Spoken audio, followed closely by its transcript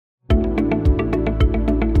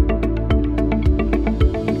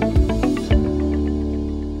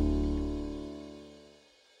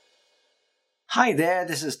Hi there,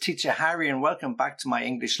 this is Teacher Harry and welcome back to my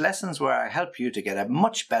English lessons where I help you to get a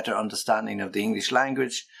much better understanding of the English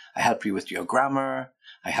language. I help you with your grammar,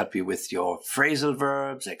 I help you with your phrasal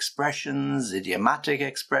verbs, expressions, idiomatic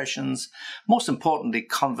expressions, most importantly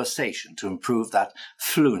conversation to improve that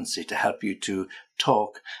fluency, to help you to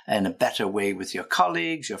talk in a better way with your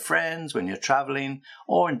colleagues, your friends, when you're traveling,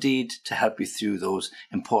 or indeed to help you through those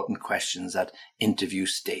important questions at interview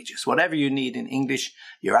stages. Whatever you need in English,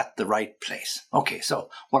 you're at the right place. Okay,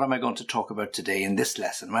 so what am I going to talk about today in this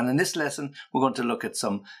lesson? Well, in this lesson, we're going to look at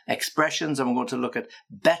some expressions and we're going to look at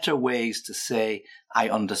better ways to say, I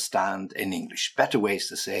understand in English. Better ways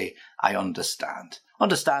to say, I understand.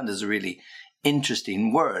 Understand is a really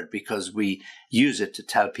interesting word because we use it to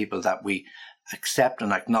tell people that we accept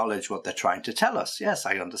and acknowledge what they're trying to tell us. Yes,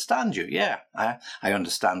 I understand you. Yeah, I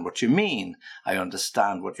understand what you mean. I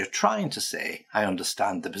understand what you're trying to say. I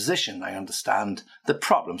understand the position. I understand the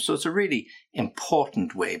problem. So it's a really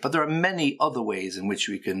important way, but there are many other ways in which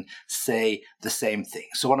we can say the same thing.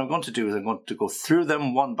 So what I'm going to do is I'm going to go through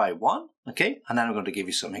them one by one, okay? And then I'm going to give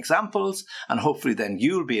you some examples, and hopefully then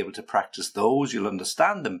you'll be able to practice those. You'll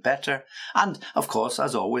understand them better. And of course,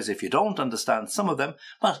 as always, if you don't understand some of them,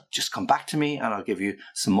 well, just come back to me and I'll give you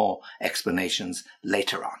some more explanations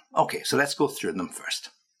later on. Okay, so let's go through them first.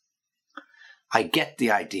 I get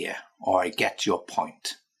the idea, or I get your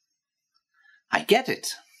point. I get it.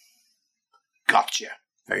 Gotcha.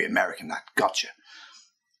 Very American, that. Gotcha.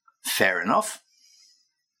 Fair enough.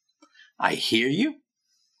 I hear you.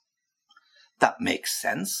 That makes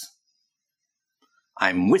sense.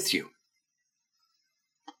 I'm with you.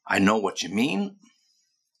 I know what you mean.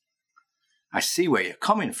 I see where you're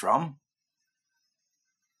coming from.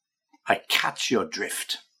 I catch your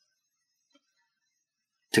drift.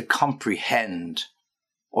 To comprehend,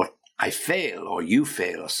 or I fail, or you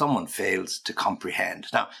fail, or someone fails to comprehend.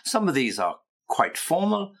 Now, some of these are quite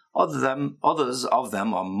formal, others of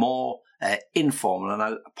them are more informal, and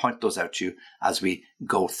I'll point those out to you as we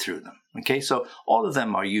go through them. Okay, so all of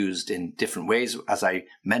them are used in different ways. As I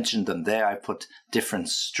mentioned them there, I put different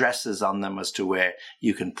stresses on them as to where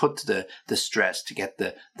you can put the stress to get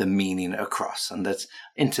the meaning across. And that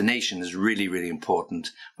intonation is really, really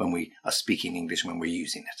important when we are speaking English, when we're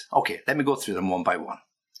using it. Okay, let me go through them one by one.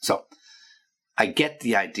 So, I get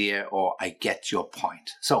the idea, or I get your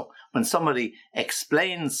point. So when somebody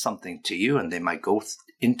explains something to you, and they might go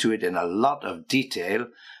into it in a lot of detail,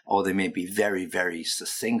 or they may be very, very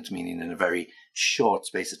succinct, meaning in a very short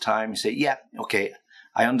space of time, you say, yeah, okay,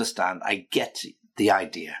 I understand. I get the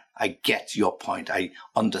idea. I get your point. I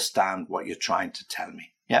understand what you're trying to tell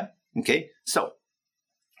me. Yeah? Okay? So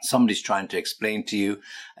somebody's trying to explain to you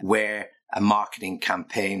where a marketing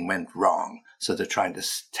campaign went wrong. So they're trying to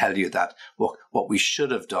tell you that, well, what we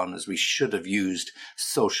should have done is we should have used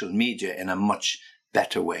social media in a much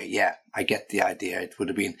better way. Yeah, I get the idea. It would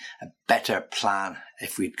have been a better plan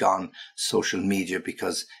if we'd gone social media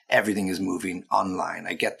because everything is moving online.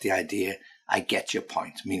 I get the idea. I get your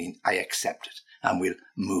point, meaning I accept it. And we'll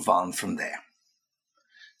move on from there.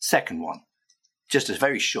 Second one, just a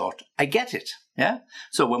very short, I get it. Yeah.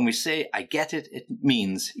 So when we say I get it, it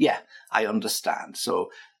means, yeah, I understand. So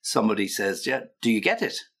somebody says, yeah, do you get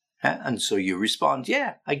it? Yeah? And so you respond,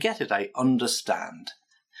 yeah, I get it. I understand.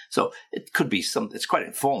 So it could be something, it's quite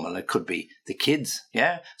informal. It could be the kids.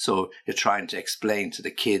 Yeah. So you're trying to explain to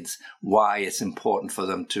the kids why it's important for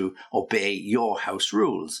them to obey your house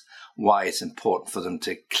rules, why it's important for them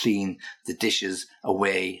to clean the dishes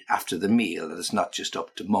away after the meal. That it's not just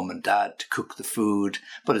up to mum and dad to cook the food,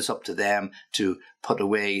 but it's up to them to put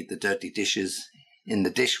away the dirty dishes in the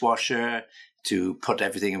dishwasher, to put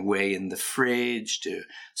everything away in the fridge, to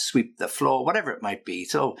sweep the floor, whatever it might be.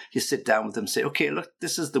 So you sit down with them and say, okay, look,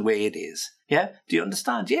 this is the way it is. Yeah? Do you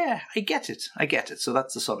understand? Yeah, I get it. I get it. So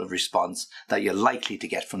that's the sort of response that you're likely to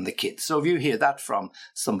get from the kids. So if you hear that from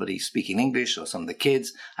somebody speaking English or some of the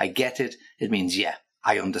kids, I get it, it means, yeah,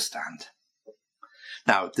 I understand.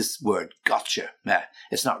 Now, this word gotcha,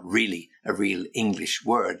 it's not really a real English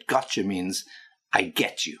word. Gotcha means I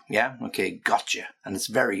get you, yeah? Okay, gotcha. And it's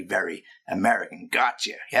very, very American.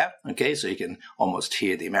 Gotcha, yeah? Okay, so you can almost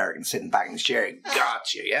hear the American sitting back in the chair.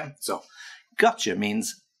 Gotcha, yeah? So, gotcha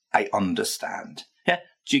means I understand. Yeah?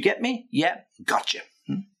 Do you get me? Yeah, gotcha.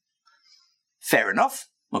 Fair enough.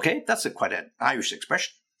 Okay, that's quite an Irish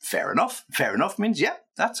expression. Fair enough. Fair enough means, yeah,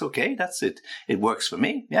 that's okay. That's it. It works for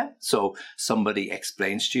me. Yeah. So somebody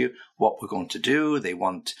explains to you what we're going to do. They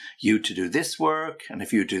want you to do this work. And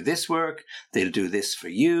if you do this work, they'll do this for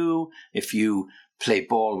you. If you play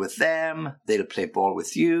ball with them, they'll play ball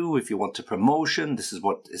with you. If you want a promotion, this is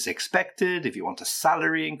what is expected. If you want a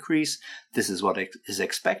salary increase, this is what is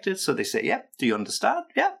expected. So they say, yeah, do you understand?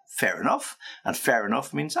 Yeah, fair enough. And fair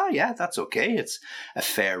enough means, oh yeah, that's okay. It's a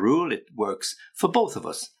fair rule. It works for both of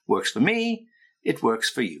us. Works for me. It works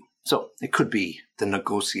for you. So it could be the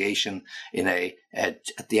negotiation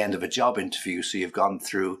at the end of a job interview. So you've gone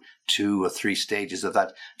through 2 or 3 stages of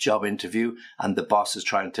that job interview, and the boss is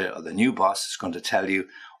or the new boss is going to tell you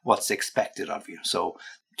what's expected of you. So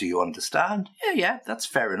do you understand? Yeah, that's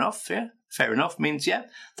fair enough. Yeah, fair enough means, yeah,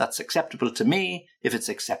 that's acceptable to me if it's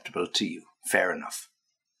acceptable to you. Fair enough.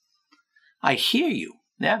 I hear you.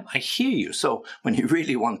 Yeah, I hear you. So when you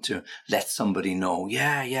really want to let somebody know,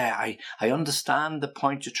 I understand the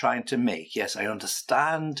point you're trying to make. Yes, I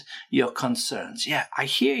understand your concerns. Yeah, I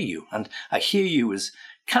hear you. And I hear you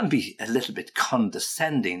can be a little bit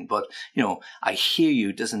condescending, but, I hear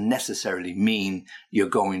you doesn't necessarily mean you're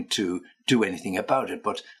going to do anything about it.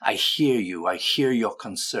 But I hear you. I hear your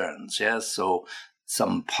concerns. Yeah, so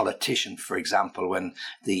some politician, for example, when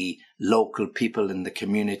the local people in the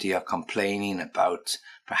community are complaining about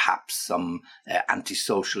perhaps some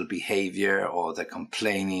antisocial behavior, or they're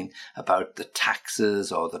complaining about the taxes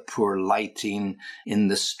or the poor lighting in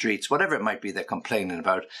the streets, whatever it might be they're complaining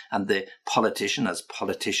about, and the politician, as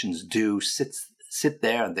politicians do, sit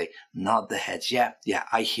there and they nod their heads. Yeah,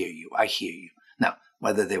 I hear you. Now,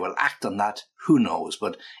 whether they will act on that, who knows?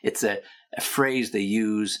 But it's a phrase they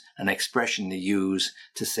use, an expression they use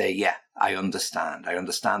to say, yeah, I understand. I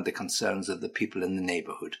understand the concerns of the people in the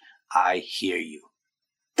neighborhood. I hear you.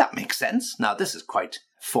 That makes sense. Now, this is quite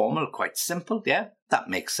formal, quite simple. Yeah, that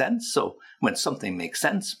makes sense. So when something makes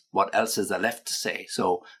sense, what else is there left to say?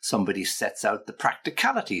 So somebody sets out the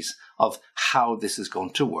practicalities of how this is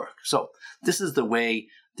going to work. So this is the way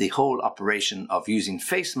the whole operation of using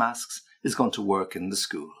face masks is going to work in the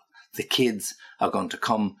school. The kids are going to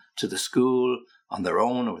come to the school on their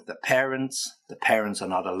own or with their parents. The parents are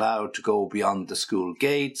not allowed to go beyond the school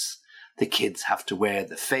gates. The kids have to wear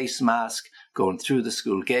the face mask going through the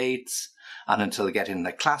school gates and until they get in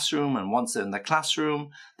the classroom. And once they're in the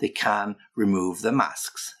classroom, they can remove the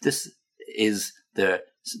masks. This is the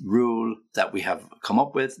rule that we have come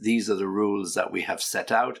up with. These are the rules that we have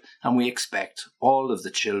set out, and we expect all of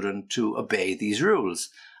the children to obey these rules.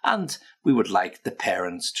 And we would like the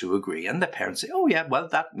parents to agree. And the parents say, oh yeah, well,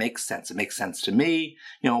 that makes sense. It makes sense to me.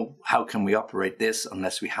 How can we operate this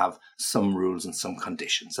unless we have some rules and some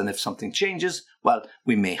conditions? And if something changes, well,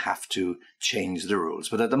 we may have to change the rules.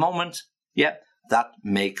 But at the moment, yeah, that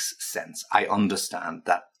makes sense. I understand.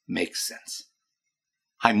 That makes sense.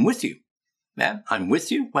 I'm with you. Yeah, I'm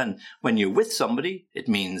with you. When you're with somebody, it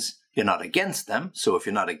means you're not against them. So if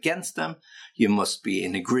you're not against them, you must be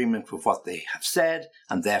in agreement with what they have said,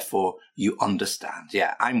 and therefore you understand.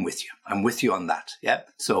 Yeah, I'm with you. I'm with you on that. Yeah.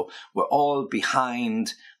 So we're all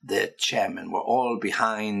behind the chairman. We're all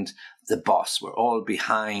behind the boss. We're all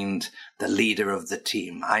behind the leader of the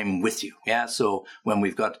team. I'm with you. Yeah. So when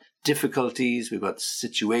we've got difficulties, we've got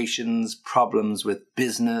situations, problems with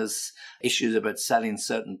business, issues about selling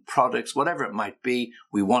certain products, whatever it might be,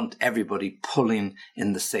 we want everybody pulling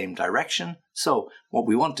in the same direction. So what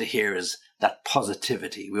we want to hear is that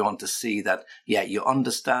positivity. We want to see that, yeah, you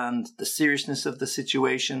understand the seriousness of the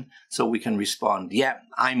situation, so we can respond, yeah,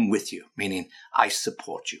 I'm with you, meaning I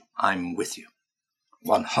support you. I'm with you.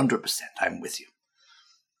 100%, I'm with you.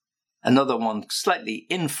 Another one, slightly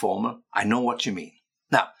informal, I know what you mean.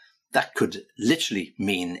 Now, that could literally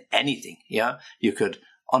mean anything. Yeah, you could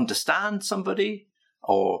understand somebody,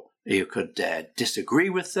 or you could disagree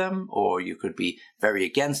with them, or you could be very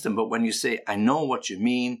against them. But when you say, I know what you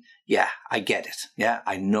mean, yeah, I get it. Yeah,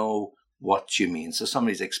 I know what you mean. So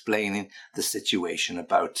somebody's explaining the situation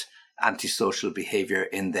about antisocial behavior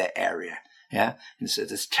in their area. Yeah, and so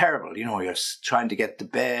it's terrible. You're trying to get to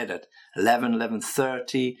bed at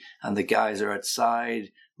 11:30, and the guys are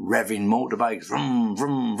outside revving motorbikes, vroom,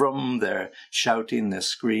 vroom, vroom. They're shouting, they're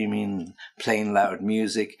screaming, playing loud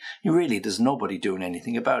music. There's nobody doing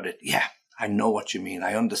anything about it. Yeah, I know what you mean.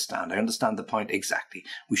 I understand. I understand the point exactly.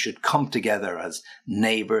 We should come together as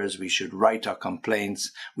neighbors. We should write our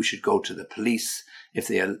complaints. We should go to the police if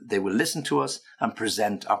they will listen to us and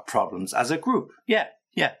present our problems as a group. Yeah.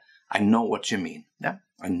 I know what you mean. Yeah,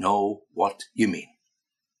 I know what you mean.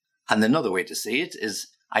 And another way to say it is,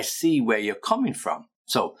 I see where you're coming from.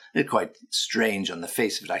 So it's quite strange on the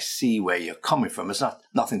face of it. I see where you're coming from. It's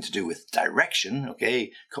nothing to do with direction,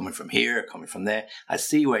 okay? Coming from here, coming from there. I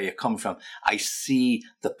see where you're coming from. I see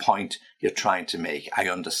the point you're trying to make. I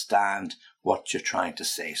understand what you're trying to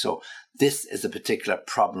say. So this is a particular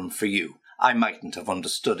problem for you. I mightn't have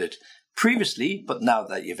understood it previously, but now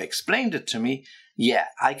that you've explained it to me, yeah,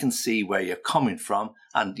 I can see where you're coming from,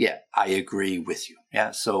 and yeah, I agree with you.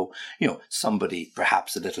 Yeah, so, somebody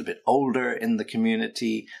perhaps a little bit older in the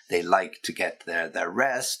community, they like to get their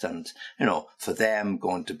rest, and, for them,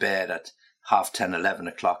 going to bed at 10:30, 11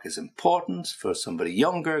 o'clock is important. For somebody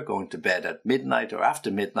younger, going to bed at midnight or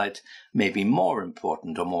after midnight may be more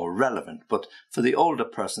important or more relevant. But for the older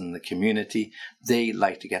person in the community, they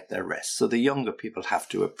like to get their rest. So the younger people have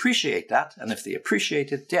to appreciate that. And if they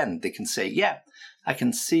appreciate it, then they can say, yeah, I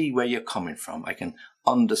can see where you're coming from. I can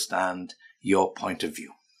understand your point of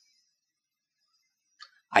view.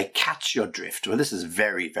 I catch your drift. Well, this is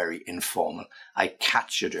very, very informal. I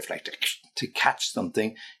catch your drift, like to catch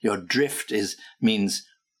something. Your drift means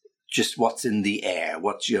just what's in the air,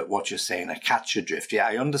 what you're saying. I catch your drift. Yeah,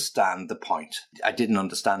 I understand the point. I didn't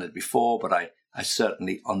understand it before, but I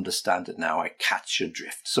certainly understand it now. I catch your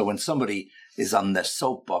drift. So when somebody is on their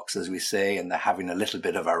soapbox, as we say, and they're having a little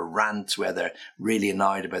bit of a rant where they're really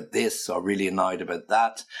annoyed about this or really annoyed about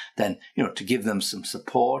that, then, to give them some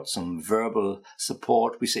support, some verbal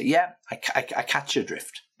support, we say, yeah, I catch your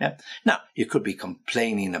drift. Yeah. Now, you could be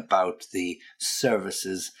complaining about the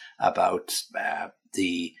services, about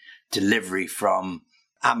the delivery from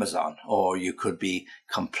Amazon, or you could be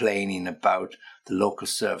complaining about the local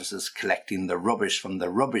services collecting the rubbish from the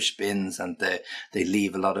rubbish bins, and they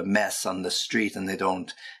leave a lot of mess on the street and they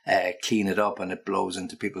don't clean it up, and it blows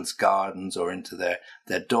into people's gardens or into their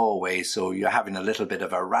doorways. So you're having a little bit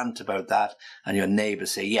of a rant about that, and your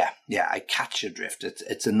neighbours say, yeah, I catch your drift.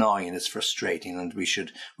 It's annoying, it's frustrating, and we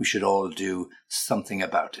should all do something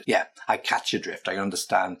about it. Yeah, I catch your drift. I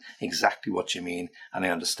understand exactly what you mean, and I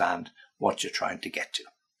understand what you're trying to get to.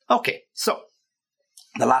 Okay, so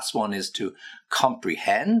the last one is to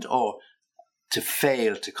comprehend, or to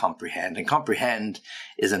fail to comprehend. And comprehend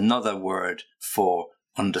is another word for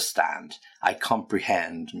understand. I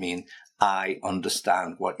comprehend mean I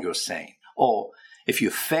understand what you're saying. Or if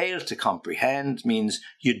you fail to comprehend means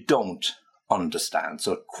you don't understand.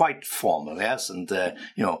 So quite formal, yes? And,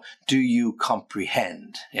 do you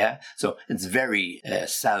comprehend? Yeah? So it's very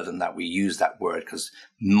seldom that we use that word, because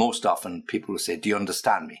most often people will say, do you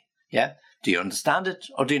understand me? Yeah? Do you understand it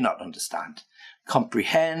or do you not understand?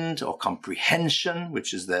 Comprehend or comprehension,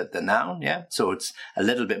 which is the noun, yeah? So it's a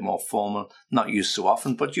little bit more formal, not used so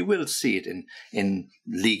often, but you will see it in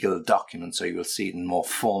legal documents, or you will see it in more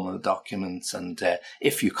formal documents. And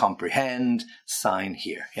if you comprehend, sign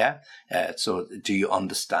here, yeah? So do you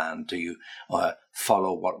understand? Do you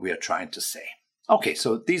follow what we are trying to say? Okay,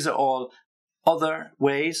 so these are all other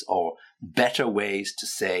ways or better ways to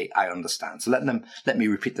say I understand. So let me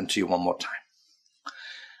repeat them to you one more time.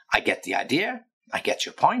 I get the idea. I get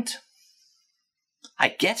your point. I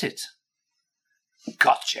get it.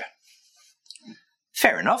 Gotcha.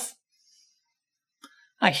 Fair enough.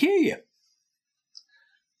 I hear you.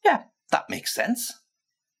 Yeah, that makes sense.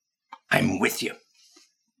 I'm with you.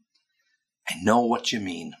 I know what you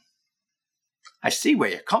mean. I see where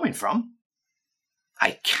you're coming from.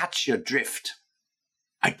 I catch your drift.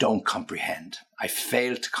 I don't comprehend. I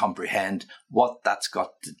fail to comprehend what that's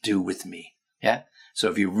got to do with me. Yeah? So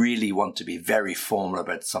if you really want to be very formal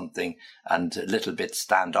about something and a little bit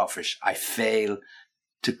standoffish, I fail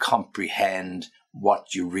to comprehend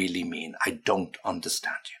what you really mean. I don't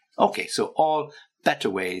understand you. Okay, so all better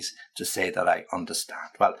ways to say that I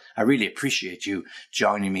understand. Well, I really appreciate you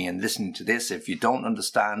joining me and listening to this. If you don't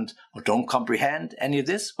understand or don't comprehend any of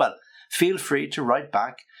this, well, feel free to write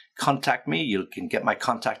back. Contact me. You can get my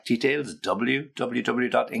contact details,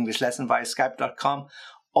 www.englishlessonviaskype.com.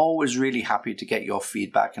 Always really happy to get your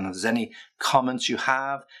feedback. And if there's any comments you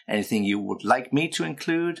have, anything you would like me to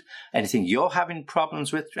include, anything you're having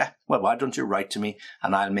problems with, well, why don't you write to me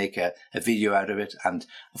and I'll make a video out of it. And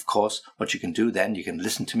of course, what you can do then, you can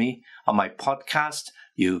listen to me on my podcast.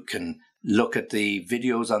 You can look at the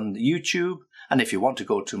videos on YouTube. And if you want to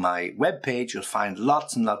go to my webpage, you'll find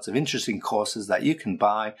lots and lots of interesting courses that you can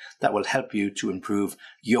buy that will help you to improve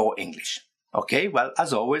your English. Okay, well,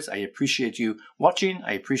 as always, I appreciate you watching.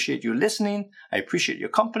 I appreciate you listening. I appreciate your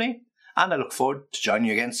company. And I look forward to joining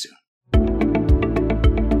you again soon.